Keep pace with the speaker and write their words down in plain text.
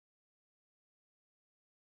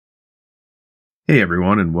Hey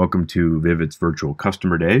everyone, and welcome to Vivid's Virtual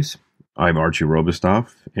Customer Days. I'm Archie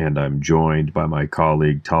Robistoff, and I'm joined by my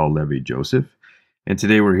colleague Tal Levy-Joseph. And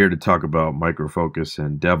today we're here to talk about Micro Focus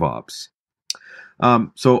and DevOps.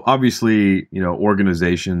 So obviously,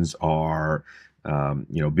 organizations are,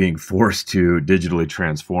 being forced to digitally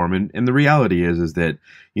transform, and the reality is that,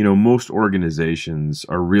 most organizations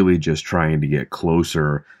are really just trying to get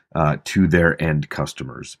closer to their end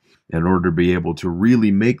customers. In order to be able to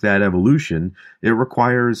really make that evolution, it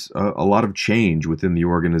requires a lot of change within the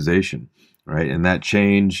organization, right? And that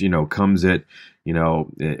change, comes at,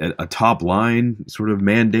 a top line sort of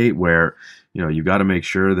mandate where, you got to make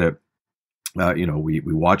sure that we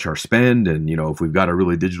watch our spend, and, if we've got to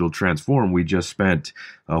really digital transform, we just spent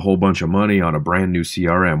a whole bunch of money on a brand new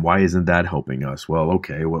CRM. Why isn't that helping us? Well,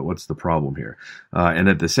 okay, what's the problem here? And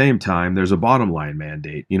at the same time, there's a bottom line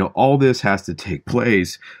mandate. All this has to take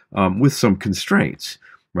place with some constraints,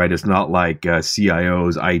 right? It's not like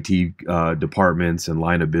CIOs, IT departments, and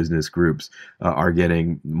line of business groups are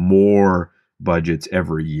getting more budgets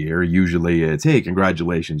every year. Usually it's, hey,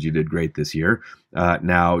 congratulations, you did great this year.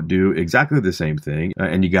 Now do exactly the same thing,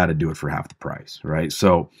 and you got to do it for half the price, right?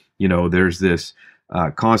 So, there's this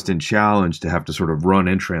constant challenge to have to sort of run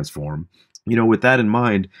and transform. With that in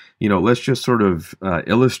mind, let's just sort of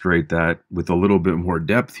illustrate that with a little bit more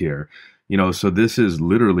depth here. So this is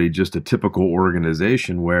literally just a typical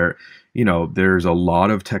organization where, there's a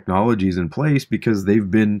lot of technologies in place because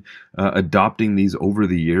they've been adopting these over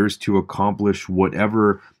the years to accomplish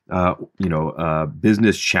whatever,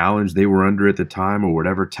 business challenge they were under at the time, or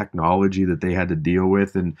whatever technology that they had to deal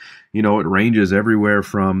with. And, it ranges everywhere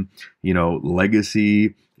from,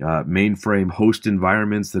 legacy mainframe host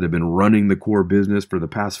environments that have been running the core business for the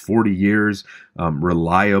past 40 years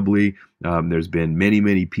reliably. There's been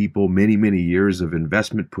many people, many years of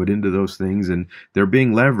investment put into those things, and they're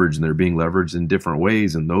being leveraged, and they're being leveraged in different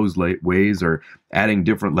ways. And those ways are adding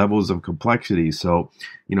different levels of complexity. So,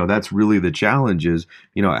 that's really the challenge is,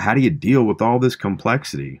 how do you deal with all this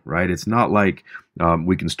complexity, right? It's not like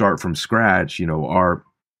we can start from scratch.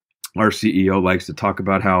 Our CEO likes to talk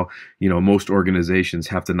about how, most organizations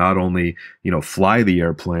have to not only, fly the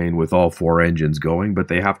airplane with all four engines going, but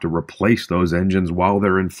they have to replace those engines while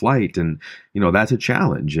they're in flight. And, that's a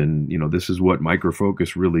challenge. And, this is what Micro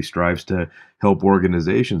Focus really strives to help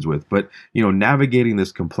organizations with. But, navigating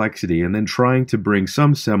this complexity and then trying to bring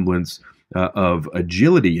some semblance of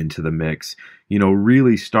agility into the mix,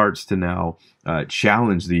 really starts to now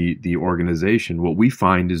challenge the organization. What we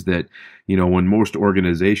find is that, when most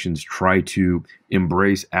organizations try to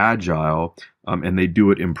embrace Agile and they do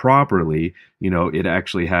it improperly, it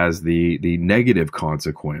actually has the negative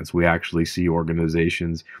consequence. We actually see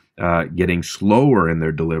organizations getting slower in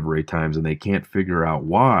their delivery times, and they can't figure out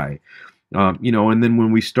why. And then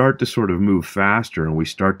when we start to sort of move faster and we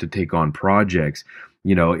start to take on projects,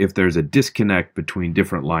 if there's a disconnect between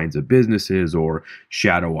different lines of businesses or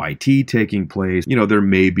shadow IT taking place, there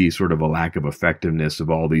may be sort of a lack of effectiveness of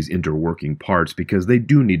all these interworking parts, because they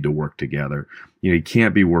do need to work together. You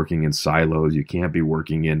can't be working in silos. You can't be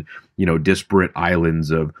working in, disparate islands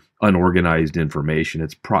of unorganized information.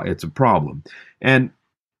 It's a problem. And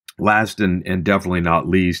last and definitely not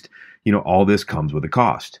least, all this comes with a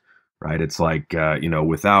cost. Right. It's like,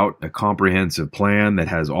 without a comprehensive plan that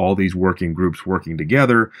has all these working groups working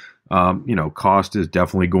together, cost is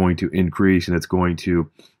definitely going to increase, and it's going to,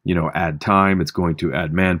 add time. It's going to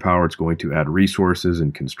add manpower. It's going to add resources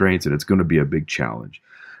and constraints, and it's going to be a big challenge.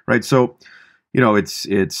 Right. So,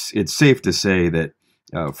 it's safe to say that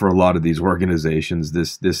for a lot of these organizations,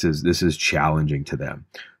 this is challenging to them.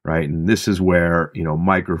 Right. And this is where,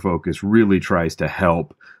 Micro Focus really tries to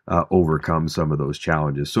help overcome some of those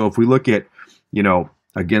challenges. So if we look at,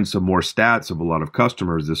 again, some more stats of a lot of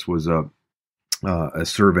customers, this was a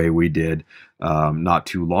survey we did not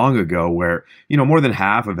too long ago where, more than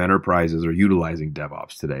half of enterprises are utilizing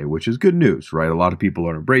DevOps today, which is good news, right? A lot of people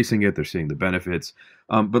are embracing it. They're seeing the benefits,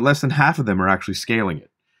 but less than half of them are actually scaling it,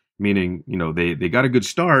 meaning, they got a good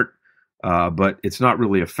start, but it's not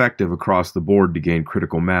really effective across the board to gain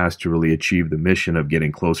critical mass to really achieve the mission of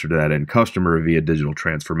getting closer to that end customer via digital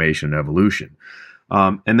transformation and evolution.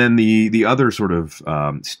 And then the other sort of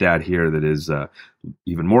stat here that is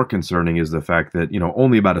even more concerning is the fact that,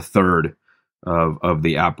 only about a third of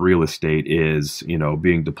the app real estate is,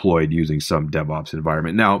 being deployed using some DevOps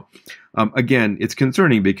environment. Now, again, it's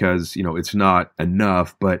concerning because, it's not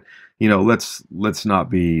enough, but let's not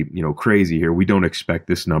be, crazy here. We don't expect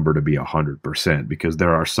this number to be 100%, because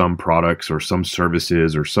there are some products or some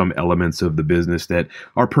services or some elements of the business that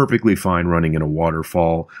are perfectly fine running in a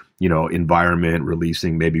waterfall environment,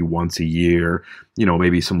 releasing maybe once a year,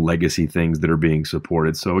 maybe some legacy things that are being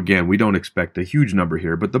supported. So again, we don't expect a huge number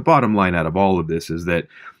here, but the bottom line out of all of this is that,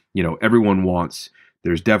 everyone wants,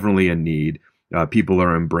 there's definitely a need. People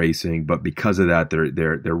are embracing, but because of that,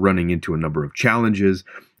 they're running into a number of challenges,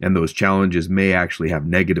 and those challenges may actually have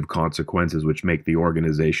negative consequences, which make the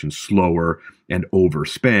organization slower and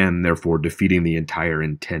overspend, therefore defeating the entire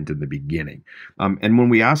intent in the beginning. And when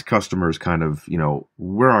we ask customers, kind of,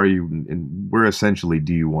 where are you, and where essentially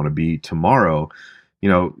do you want to be tomorrow?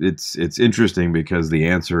 It's interesting because the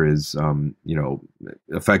answer is,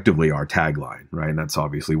 effectively our tagline, right? And that's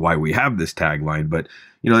obviously why we have this tagline. But,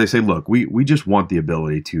 they say, look, we just want the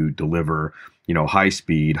ability to deliver, high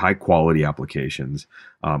speed, high quality applications,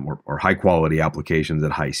 or high quality applications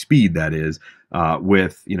at high speed, that is,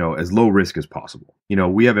 with, as low risk as possible.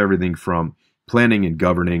 We have everything from planning and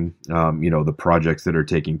governing, the projects that are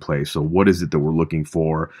taking place. So what is it that we're looking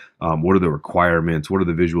for? What are the requirements? What are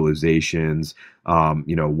the visualizations?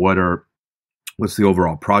 What's the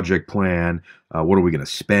overall project plan? What are we going to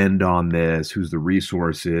spend on this? Who's the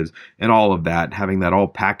resources? And all of that, having that all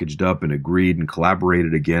packaged up and agreed and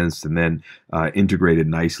collaborated against, and then integrated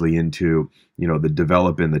nicely into, the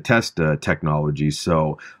develop and the test technology.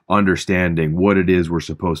 So understanding what it is we're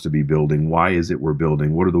supposed to be building, why is it we're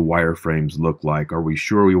building, what do the wireframes look like? Are we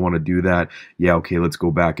sure we want to do that? Yeah, okay, let's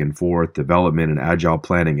go back and forth. Development and agile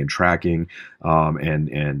planning and tracking,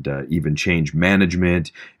 and even change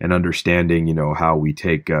management, and understanding, how we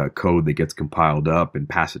take code that gets compiled up and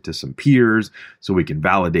pass it to some peers so we can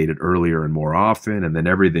validate it earlier and more often, and then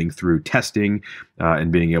everything through testing,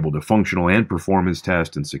 and being able to functional and performance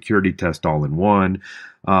test and security test all in one.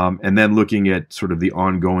 And then looking at sort of the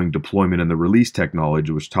ongoing deployment and the release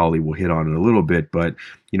technology, which Tali will hit on in a little bit. But,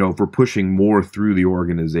 if we're pushing more through the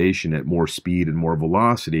organization at more speed and more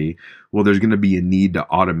velocity, well, there's going to be a need to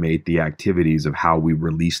automate the activities of how we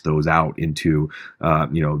release those out into,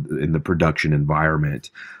 in the production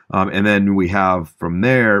environment. And then we have from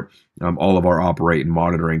there, all of our operate and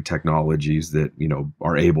monitoring technologies that,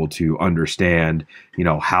 are able to understand,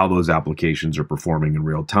 how those applications are performing in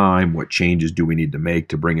real time, what changes do we need to make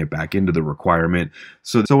to bring it back into the requirement.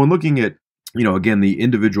 So when looking at, again, the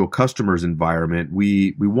individual customer's environment,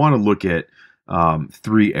 we want to look at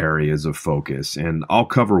three areas of focus, and I'll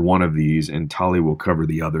cover one of these, and Tali will cover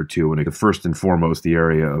the other two. And first and foremost, the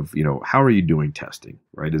area of, how are you doing testing,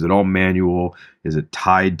 right? Is it all manual? Is it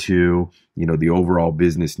tied to, the overall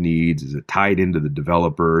business needs? Is it tied into the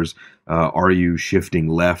developers? Are you shifting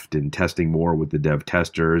left and testing more with the dev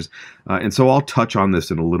testers? And so I'll touch on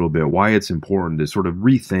this in a little bit, why it's important to sort of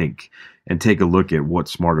rethink and take a look at what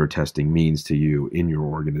smarter testing means to you in your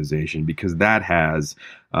organization, because that has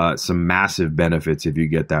some massive benefits if you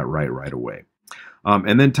get that right away.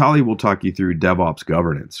 And then Tali will talk you through DevOps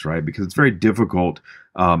governance, right? Because it's very difficult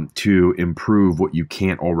to improve what you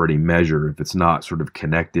can't already measure if it's not sort of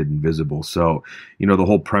connected and visible. So, the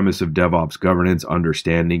whole premise of DevOps governance,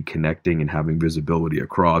 understanding, connecting, and having visibility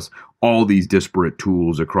across all these disparate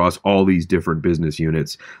tools, across all these different business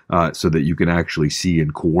units, so that you can actually see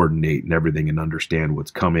and coordinate and everything and understand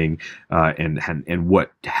what's coming, and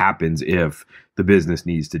what happens if the business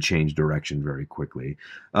needs to change direction very quickly.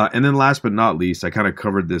 And then last but not least, I kind of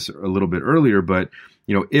covered this a little bit earlier, but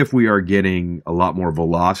if we are getting a lot more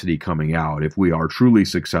velocity coming out, if we are truly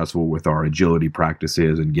successful with our agility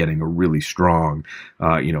practices and getting a really strong,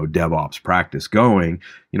 DevOps practice going,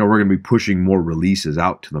 we're going to be pushing more releases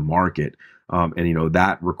out to the market. And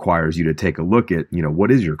that requires you to take a look at,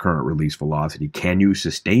 what is your current release velocity? Can you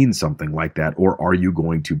sustain something like that? Or are you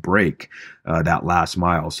going to break that last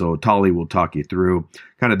mile? So Tali will talk you through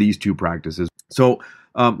kind of these two practices. So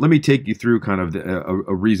let me take you through kind of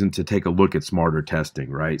a reason to take a look at smarter testing,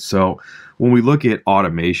 right? So when we look at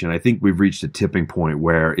automation, I think we've reached a tipping point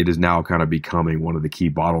where it is now kind of becoming one of the key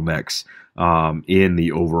bottlenecks in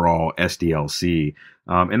the overall SDLC.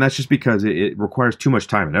 And that's just because it requires too much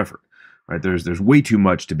time and effort. Right? There's way too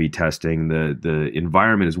much to be testing. The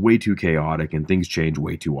environment is way too chaotic, and things change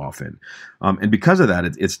way too often. And because of that,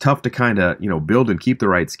 it's tough to kind of build and keep the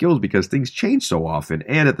right skills because things change so often.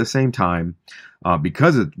 And at the same time,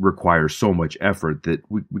 because it requires so much effort, that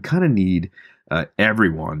we kind of need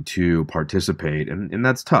everyone to participate, and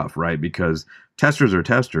that's tough, right? Because testers are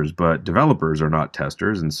testers, but developers are not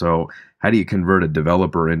testers. And so how do you convert a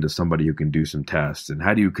developer into somebody who can do some tests? And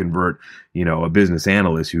how do you convert, a business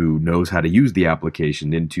analyst who knows how to use the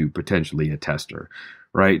application into potentially a tester,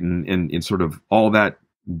 right? And sort of all that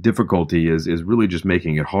difficulty is really just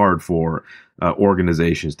making it hard for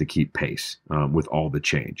organizations to keep pace with all the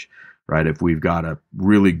change. right? If we've got a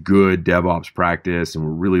really good DevOps practice and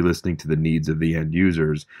we're really listening to the needs of the end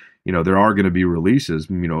users, there are going to be releases,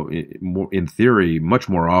 in theory, much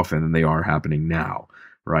more often than they are happening now,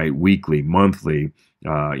 right? Weekly, monthly,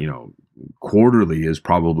 quarterly is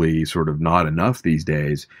probably sort of not enough these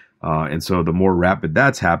days. And so the more rapid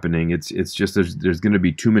that's happening, it's just there's going to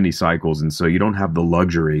be too many cycles, and so you don't have the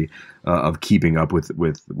luxury of keeping up with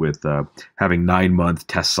having 9-month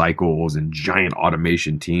test cycles and giant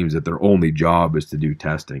automation teams that their only job is to do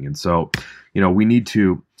testing. And so, we need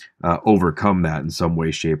to overcome that in some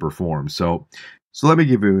way, shape, or form. So let me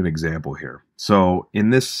give you an example here. So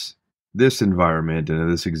in this environment and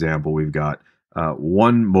in this example, we've got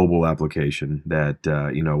one mobile application that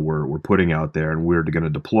we're putting out there, and we're going to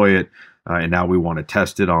deploy it. And now we want to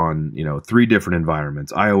test it on 3 different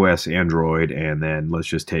environments: iOS, Android, and then let's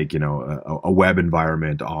just take a web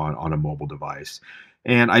environment on a mobile device.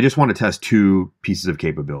 And I just want to test 2 pieces of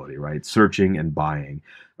capability, right? Searching and buying.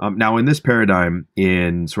 Now, in this paradigm,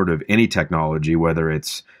 in sort of any technology, whether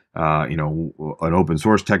it's an open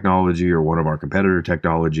source technology or one of our competitor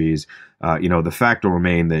technologies, the fact will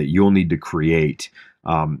remain that you'll need to create,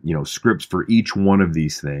 scripts for each one of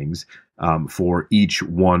these things, for each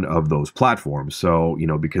one of those platforms. So,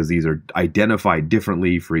 because these are identified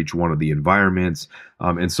differently for each one of the environments.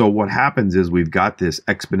 And so what happens is we've got this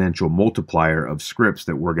exponential multiplier of scripts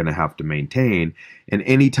that we're going to have to maintain. And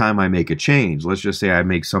anytime I make a change, let's just say I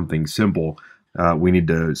make something simple, we need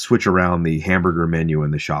to switch around the hamburger menu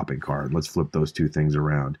and the shopping cart. Let's flip those 2 things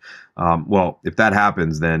around. Well, if that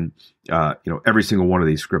happens, then every single one of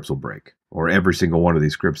these scripts will break, or every single one of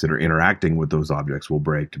these scripts that are interacting with those objects will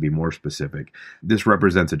break, to be more specific. This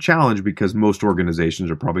represents a challenge because most organizations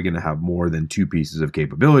are probably going to have more than 2 pieces of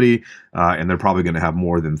capability, and they're probably going to have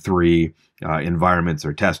more than 3 environments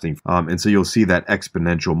they're testing. And so you'll see that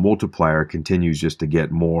exponential multiplier continues just to get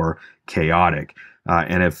more chaotic.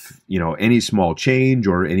 And if, any small change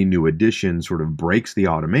or any new addition sort of breaks the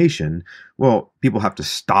automation, well, people have to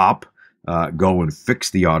stop, go and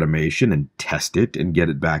fix the automation and test it and get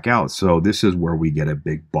it back out. So this is where we get a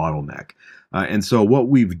big bottleneck. And so what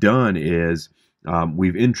we've done is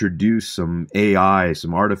we've introduced some AI,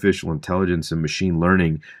 some artificial intelligence and machine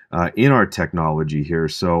learning in our technology here.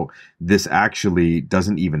 So this actually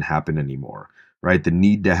doesn't even happen anymore. Right, the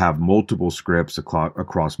need to have multiple scripts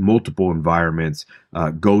across multiple environments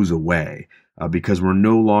goes away because we're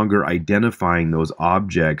no longer identifying those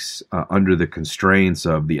objects under the constraints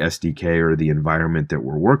of the SDK or the environment that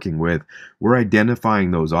we're working with. We're identifying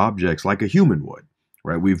those objects like a human would.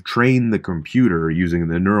 Right, we've trained the computer using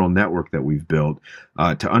the neural network that we've built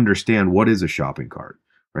to understand what is a shopping cart,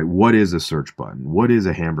 right? What is a search button? What is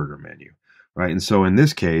a hamburger menu? Right. And so in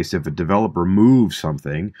this case, if a developer moves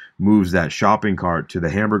that shopping cart to the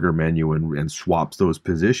hamburger menu and swaps those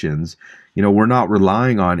positions, we're not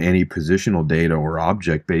relying on any positional data or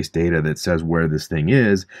object-based data that says where this thing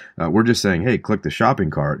is. We're just saying, hey, click the shopping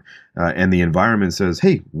cart. And the environment says,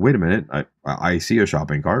 hey, wait a minute, I see a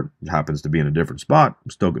shopping cart. It happens to be in a different spot.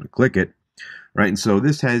 I'm still going to click it. Right. And so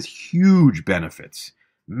this has huge benefits.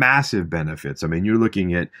 Massive benefits. I mean, you're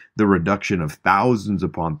looking at the reduction of thousands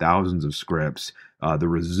upon thousands of scripts, the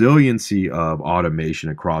resiliency of automation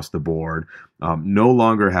across the board, no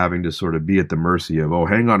longer having to sort of be at the mercy of, oh,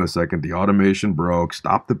 hang on a second, the automation broke,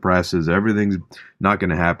 stop the presses, everything's not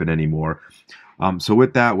going to happen anymore. So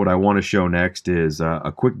with that, what I want to show next is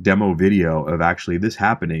a quick demo video of actually this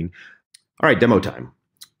happening. All right, demo time.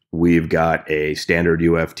 We've got a standard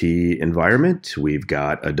UFT environment. We've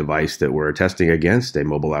got a device that we're testing against, a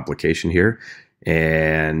mobile application here,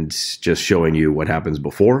 and just showing you what happens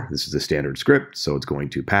before. This is a standard script, so it's going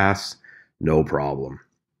to pass, no problem.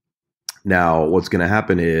 Now, what's going to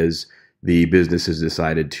happen is the business has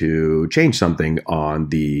decided to change something on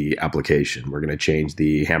the application. We're going to change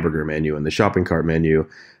the hamburger menu and the shopping cart menu.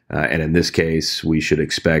 And in this case, we should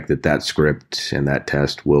expect that that script and that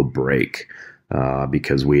test will break.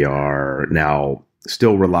 Because we are now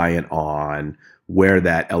still reliant on where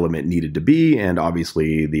that element needed to be, and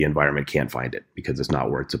obviously the environment can't find it because it's not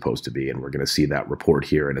where it's supposed to be, and we're going to see that report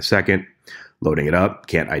here in a second. Loading it up,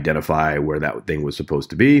 can't identify where that thing was supposed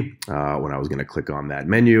to be when I was going to click on that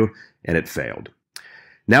menu, and it failed.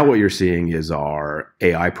 Now what you're seeing is our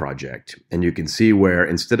AI project, and you can see where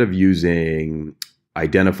instead of using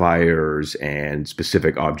identifiers and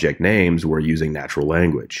specific object names, we're using natural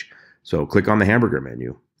language. So click on the hamburger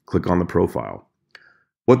menu, click on the profile.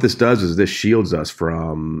 What this does is this shields us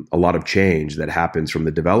from a lot of change that happens from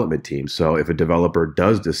the development team. So if a developer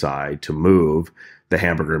does decide to move the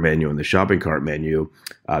hamburger menu and the shopping cart menu,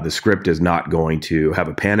 the script is not going to have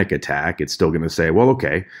a panic attack. It's still going to say, well,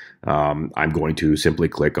 okay, I'm going to simply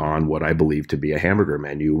click on what I believe to be a hamburger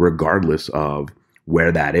menu, regardless of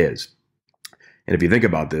where that is. And if you think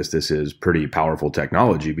about this, this is pretty powerful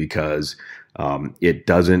technology because it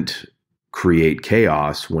doesn't create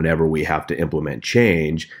chaos whenever we have to implement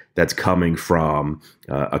change that's coming from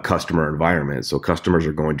a customer environment. So customers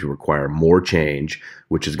are going to require more change,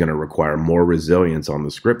 which is going to require more resilience on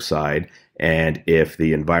the script side. And if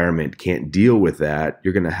the environment can't deal with that,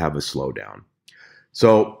 you're going to have a slowdown.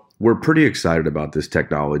 So we're pretty excited about this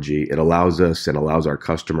technology. It allows us and allows our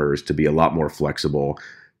customers to be a lot more flexible,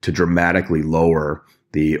 to dramatically lower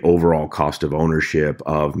the overall cost of ownership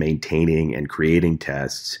of maintaining and creating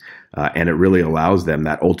tests. And it really allows them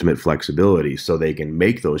that ultimate flexibility so they can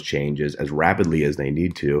make those changes as rapidly as they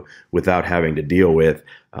need to without having to deal with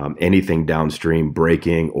anything downstream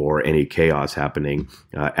breaking or any chaos happening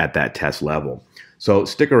at that test level. So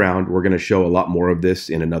stick around. We're going to show a lot more of this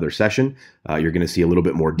in another session. You're going to see a little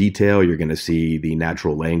bit more detail. You're going to see the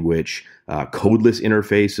natural language codeless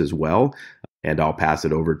interface as well. And I'll pass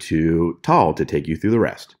it over to Tal to take you through the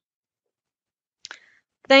rest.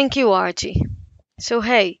 Thank you, Archie. So,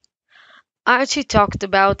 hey, Archie talked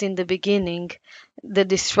about in the beginning the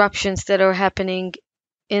disruptions that are happening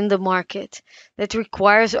in the market that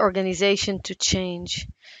requires organization to change.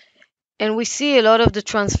 And we see a lot of the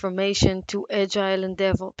transformation to Agile and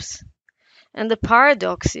DevOps. And the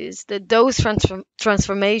paradox is that those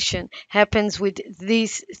transformation happens with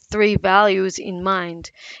these three values in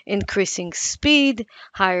mind: increasing speed,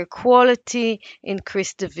 higher quality,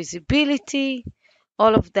 increase the visibility,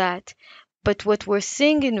 all of that. But what we're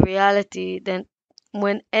seeing in reality then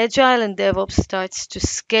when Agile and DevOps starts to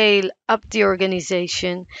scale up the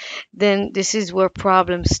organization, then this is where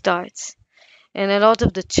problem starts. And a lot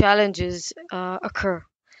of the challenges occur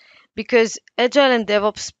because Agile and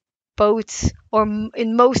DevOps both, or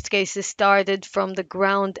in most cases, started from the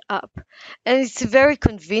ground up. And it's very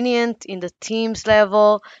convenient in the teams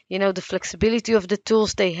level, the flexibility of the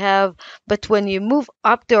tools they have. But when you move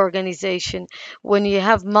up the organization, when you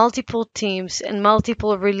have multiple teams and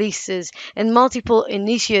multiple releases and multiple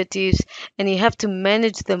initiatives, and you have to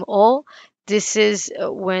manage them all, this is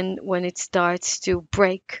when it starts to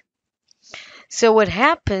break. So what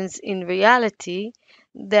happens in reality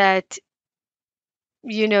that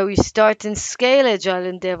you start in scale Agile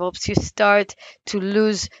and DevOps, you start to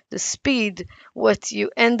lose the speed. What you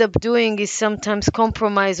end up doing is sometimes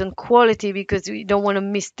compromise on quality because you don't want to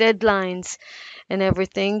miss deadlines and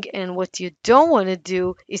everything. And what you don't want to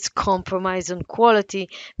do is compromise on quality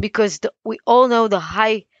because we all know the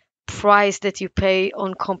high price that you pay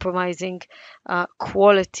on compromising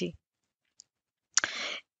quality.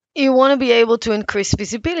 You want to be able to increase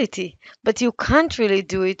visibility, but you can't really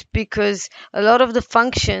do it because a lot of the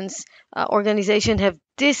functions organization have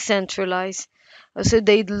decentralized. So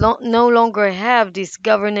they no longer have this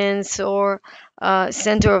governance or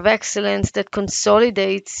center of excellence that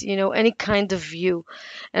consolidates, any kind of view.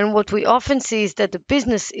 And what we often see is that the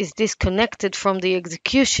business is disconnected from the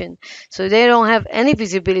execution. So they don't have any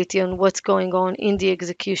visibility on what's going on in the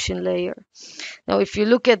execution layer. Now, if you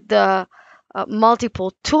look at the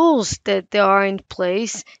multiple tools that there are in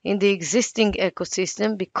place in the existing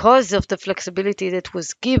ecosystem because of the flexibility that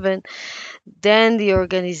was given, then the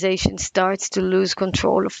organization starts to lose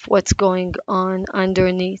control of what's going on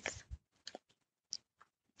underneath.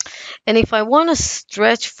 And if I want to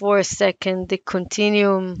stretch for a second the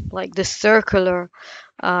continuum, like the circular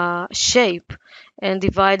shape, and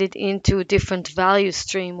divide it into different value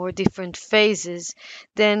stream or different phases,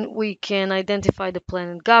 then we can identify the plan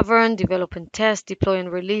and govern, develop and test, deploy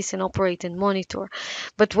and release, and operate and monitor.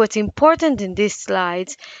 But what's important in these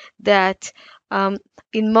slides that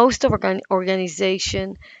in most of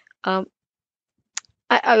organization,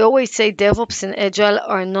 I always say DevOps and Agile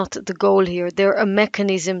are not the goal here. They're a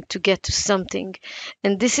mechanism to get to something.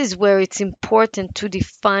 And this is where it's important to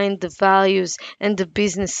define the values and the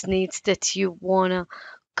business needs that you want to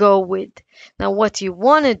go with. Now, what you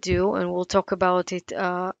want to do, and we'll talk about it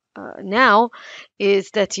now,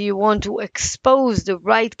 is that you want to expose the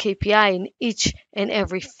right KPI in each and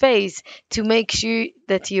every phase to make sure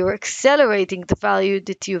that you're accelerating the value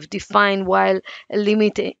that you've defined while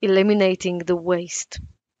eliminating the waste.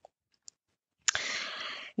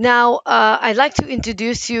 Now, I'd like to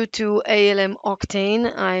introduce you to ALM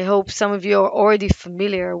Octane. I hope some of you are already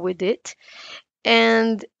familiar with it.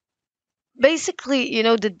 And basically,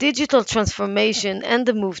 the digital transformation and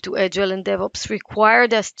the move to Agile and DevOps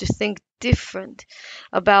required us to think different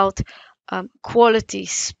about quality,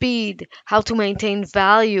 speed, how to maintain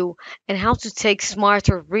value, and how to take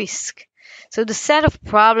smarter risk. So the set of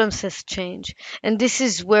problems has changed, and this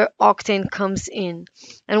is where Octane comes in.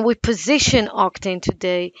 And we position Octane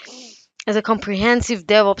today as a comprehensive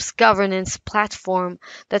DevOps governance platform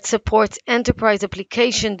that supports enterprise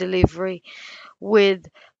application delivery with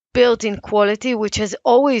built-in quality, which has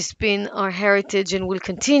always been our heritage and will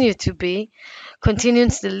continue to be,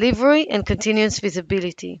 continuous delivery, and continuous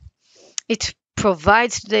visibility. It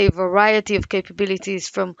provides today a variety of capabilities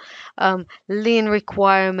from lean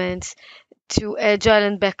requirements to agile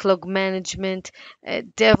and backlog management,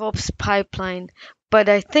 DevOps pipeline. But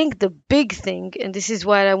I think the big thing, and this is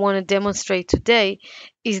what I want to demonstrate today,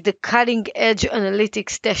 is the cutting edge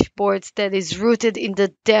analytics dashboards that is rooted in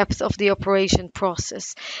the depth of the operation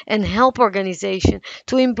process and help organization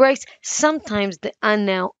to embrace sometimes the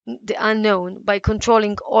unknown by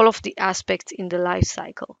controlling all of the aspects in the life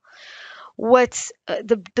cycle. What's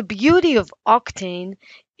the beauty of Octane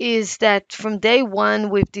is that from day one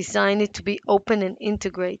we've designed it to be open and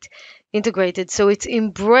integrated. So it's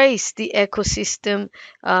embraced the ecosystem,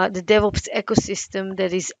 the DevOps ecosystem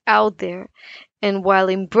that is out there. And while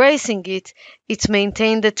embracing it, it's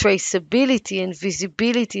maintained the traceability and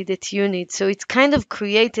visibility that you need. So it's kind of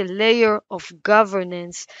create a layer of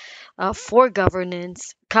governance for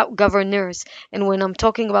governors. And when I'm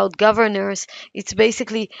talking about governors, it's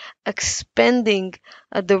basically expanding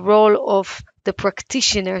the role of the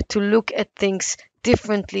practitioner to look at things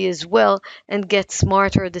differently as well and get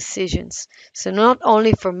smarter decisions. So not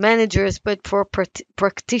only for managers, but for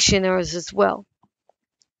practitioners as well.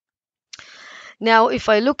 Now, if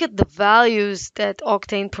I look at the values that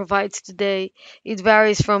Octane provides today, it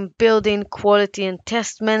varies from building quality and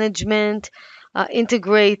test management,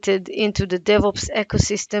 integrated into the DevOps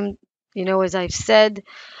ecosystem. As I've said,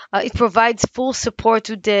 it provides full support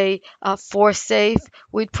today for SAFe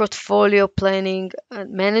with portfolio planning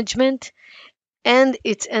management, and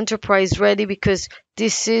it's enterprise ready because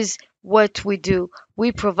this is what we do.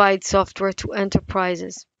 We provide software to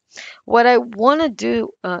enterprises. What I want to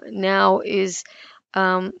do now is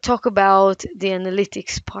talk about the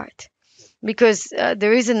analytics part because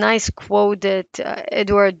there is a nice quote that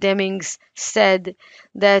Edward Demings said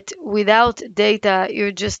that without data,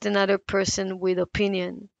 you're just another person with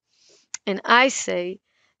opinion. And I say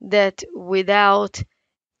that without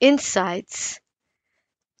insights,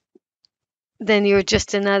 then you're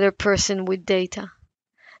just another person with data.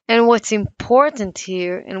 And what's important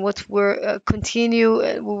here, and what we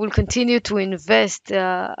will continue to invest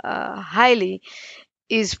highly,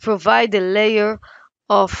 is provide a layer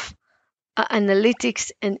of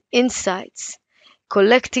analytics and insights,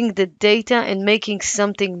 collecting the data and making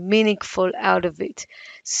something meaningful out of it,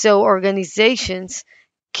 so organizations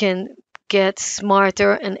can get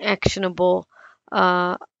smarter and actionable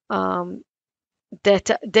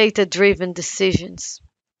data-driven decisions.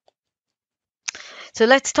 So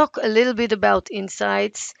let's talk a little bit about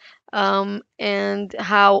insights and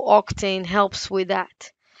how Octane helps with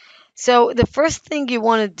that. So the first thing you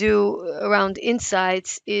want to do around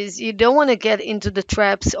insights is you don't want to get into the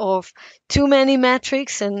traps of too many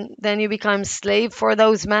metrics and then you become slave for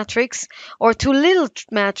those metrics, or too little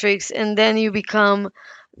metrics and then you become,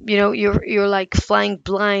 you're like flying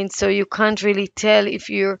blind, so you can't really tell if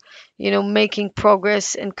you're, making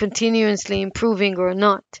progress and continuously improving or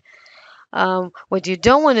not. What you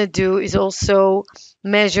don't want to do is also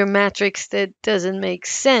measure metrics that doesn't make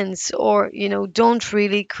sense or don't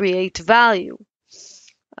really create value.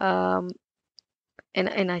 And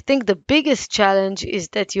I think the biggest challenge is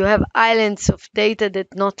that you have islands of data that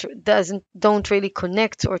don't really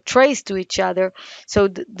connect or trace to each other, so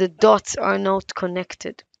the dots are not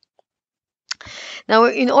connected. Now,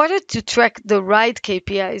 in order to track the right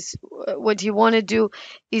KPIs, what you want to do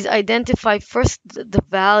is identify first the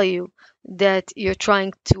value that you're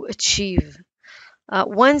trying to achieve.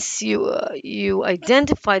 Once you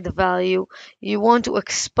identify the value, you want to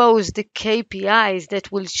expose the KPIs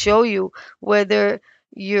that will show you whether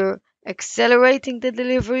you're accelerating the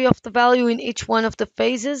delivery of the value in each one of the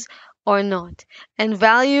phases or not. And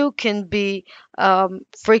value can be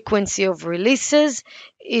frequency of releases,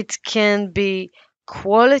 it can be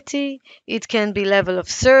quality, it can be level of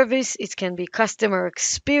service, it can be customer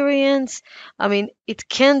experience. I mean, it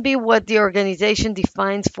can be what the organization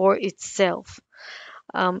defines for itself.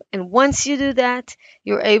 And once you do that,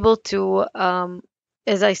 you're able to,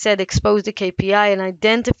 as I said, expose the KPI and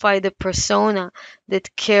identify the persona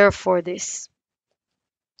that care for this.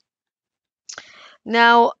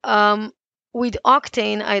 Now, with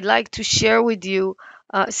Octane, I'd like to share with you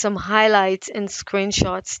some highlights and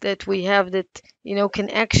screenshots that we have that can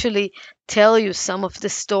actually tell you some of the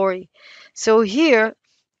story. So here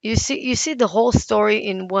you see the whole story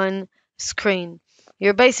in one screen.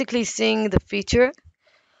 You're basically seeing the feature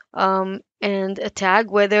and a tag,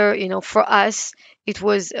 whether for us it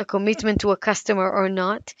was a commitment to a customer or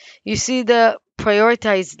not. You see the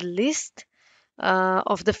prioritized list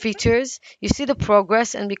of the features. You see the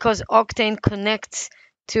progress, and because Octane connects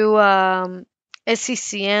to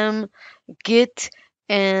SCCM, Git,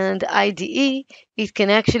 and IDE, it can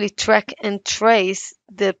actually track and trace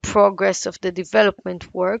the progress of the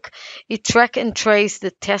development work. It track and trace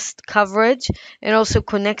the test coverage and also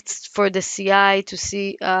connects for the CI to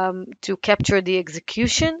see to capture the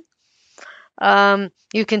execution.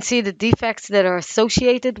 You can see the defects that are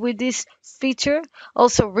associated with this feature.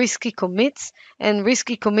 Also risky commits, and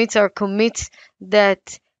risky commits are commits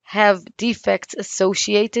that have defects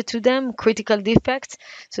associated to them, critical defects.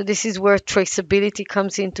 So this is where traceability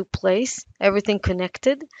comes into place, everything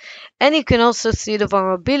connected. And you can also see the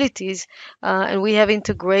vulnerabilities, and we have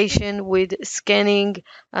integration with scanning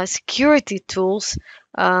security tools,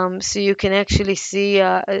 so you can actually see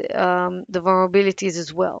the vulnerabilities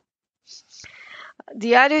as well.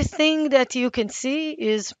 The other thing that you can see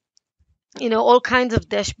is all kinds of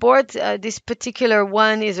dashboards. This particular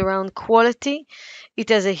one is around quality. It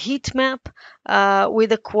has a heat map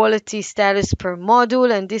with a quality status per module,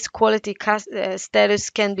 and this quality status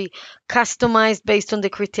can be customized based on the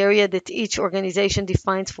criteria that each organization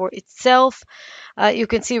defines for itself. You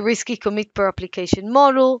can see risky commit per application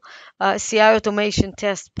module, CI automation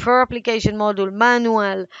test per application module,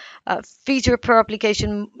 manual, feature per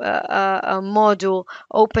application module,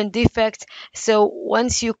 open defect. So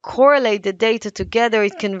once you correlate the data together,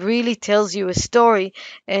 it can really tells you a story.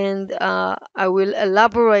 And I will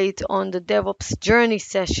elaborate on the DevOps journey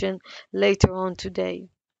session later on today.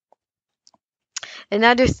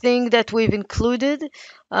 Another thing that we've included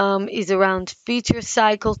is around feature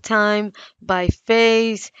cycle time by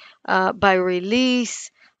phase, by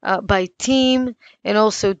release, by team, and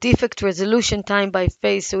also defect resolution time by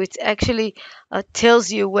phase. So it actually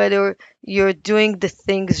tells you whether you're doing the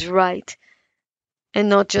things right and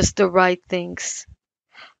not just the right things.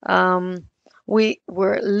 We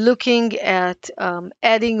were looking at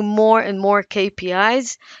adding more and more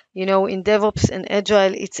KPIs. In DevOps and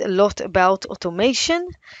Agile, it's a lot about automation.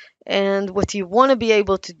 And what you want to be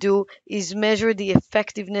able to do is measure the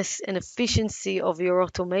effectiveness and efficiency of your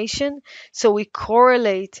automation. So we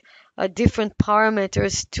correlate different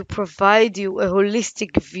parameters to provide you a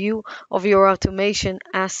holistic view of your automation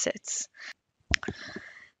assets.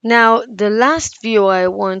 Now, the last view I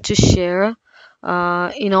want to share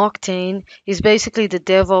in Octane is basically the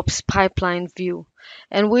DevOps pipeline view.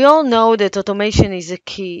 And we all know that automation is a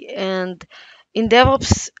key. And in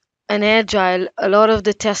DevOps and Agile, a lot of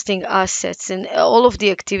the testing assets and all of the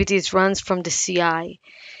activities runs from the CI.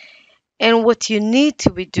 And what you need to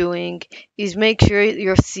be doing is make sure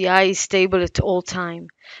your CI is stable at all time.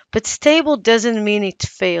 But stable doesn't mean it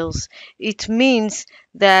fails. It means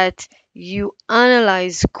that you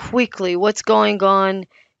analyze quickly what's going on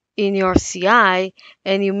in your CI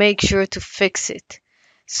and you make sure to fix it.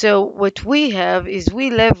 So what we have is we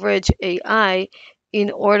leverage AI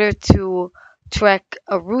in order to track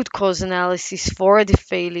a root cause analysis for the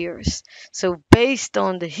failures. So based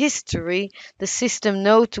on the history, the system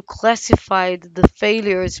knows to classify the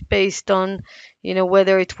failures based on,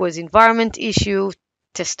 whether it was environment issue,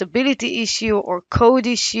 testability issue, or code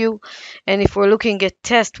issue. And if we're looking at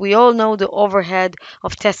tests, we all know the overhead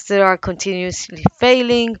of tests that are continuously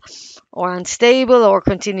failing or unstable or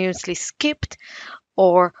continuously skipped,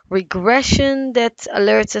 or regression that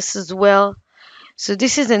alerts us as well. So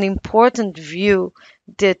this is an important view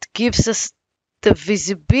that gives us the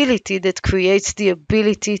visibility that creates the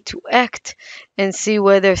ability to act and see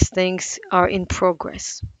whether things are in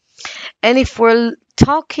progress. And if we're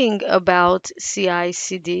talking about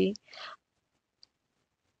CI/CD,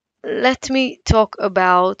 let me talk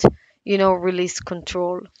about, release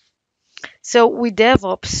control. So with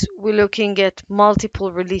DevOps, we're looking at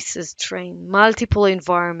multiple releases train, multiple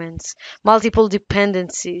environments, multiple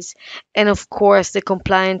dependencies, and of course the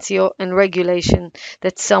compliance and regulation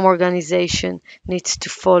that some organization needs to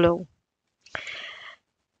follow.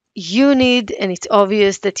 And it's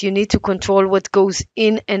obvious that you need to control what goes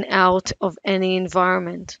in and out of any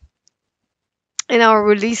environment. And our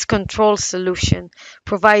release control solution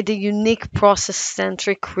provide a unique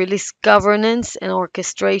process-centric release governance and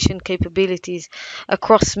orchestration capabilities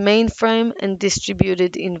across mainframe and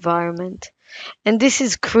distributed environment. And this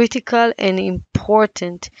is critical and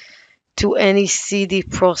important to any CD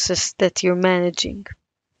process that you're managing.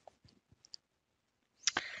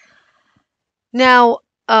 Now,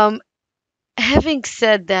 having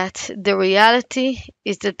said that, the reality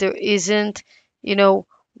is that there isn't, you know,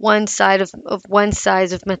 one size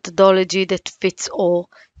of methodology that fits all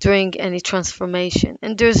during any transformation.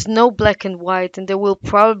 And there's no black and white, and there will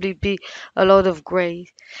probably be a lot of gray.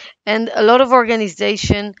 And a lot of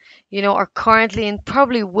organization, are currently and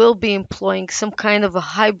probably will be employing some kind of a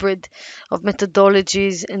hybrid of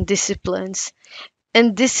methodologies and disciplines.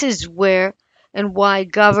 And this is where and why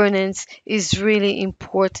governance is really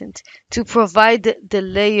important to provide the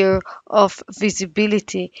layer of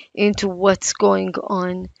visibility into what's going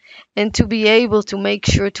on and to be able to make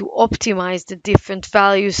sure to optimize the different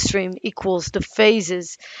value stream equals the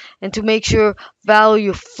phases and to make sure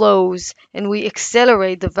value flows and we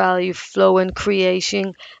accelerate the value flow and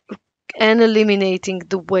creation and eliminating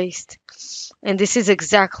the waste. And this is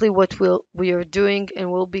exactly what we are doing and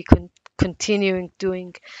will be continuing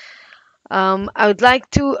doing. I would like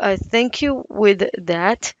to thank you with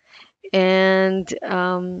that, and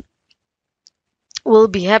we'll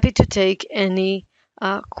be happy to take any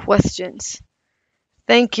questions.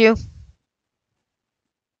 Thank you.